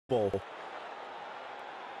ball.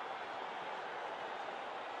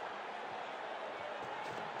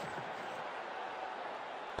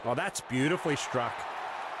 Oh, that's beautifully struck.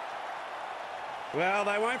 Well,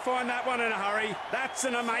 they won't find that one in a hurry. That's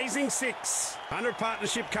an amazing 6. 100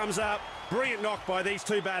 partnership comes up. Brilliant knock by these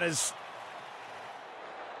two batters.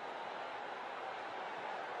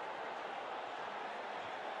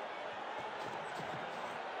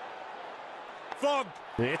 Flogged.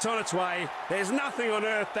 It's on its way. There's nothing on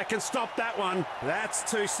earth that can stop that one. That's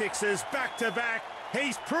 2 sixes back to back.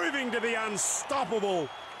 He's proving to be unstoppable.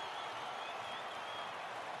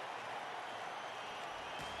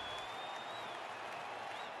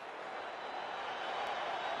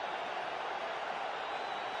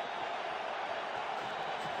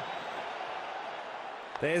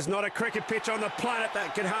 There's not a cricket pitch on the planet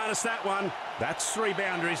that could harness that one. That's 3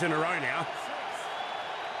 boundaries in a row now.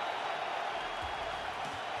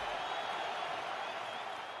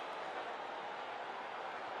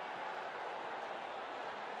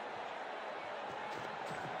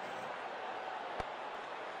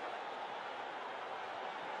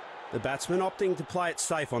 The batsman opting to play it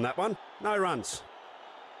safe on that one. No runs.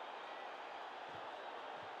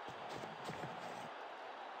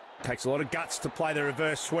 Takes a lot of guts to play the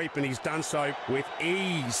reverse sweep, and he's done so with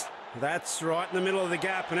ease. That's right in the middle of the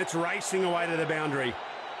gap, and it's racing away to the boundary.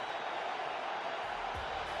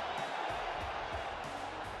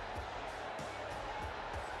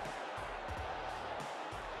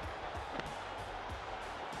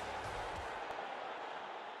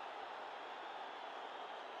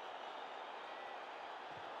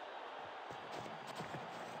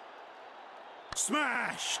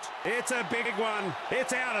 Smashed! It's a big one.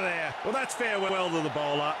 It's out of there. Well, that's farewell to the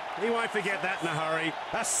bowler. He won't forget that in a hurry.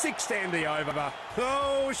 A 6-10 over.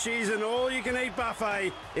 Oh, she's an all-you-can-eat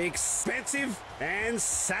buffet. Expensive and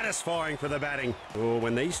satisfying for the batting. Oh,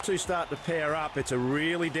 when these two start to pair up, it's a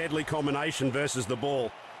really deadly combination versus the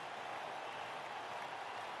ball.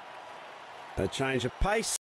 A change of pace.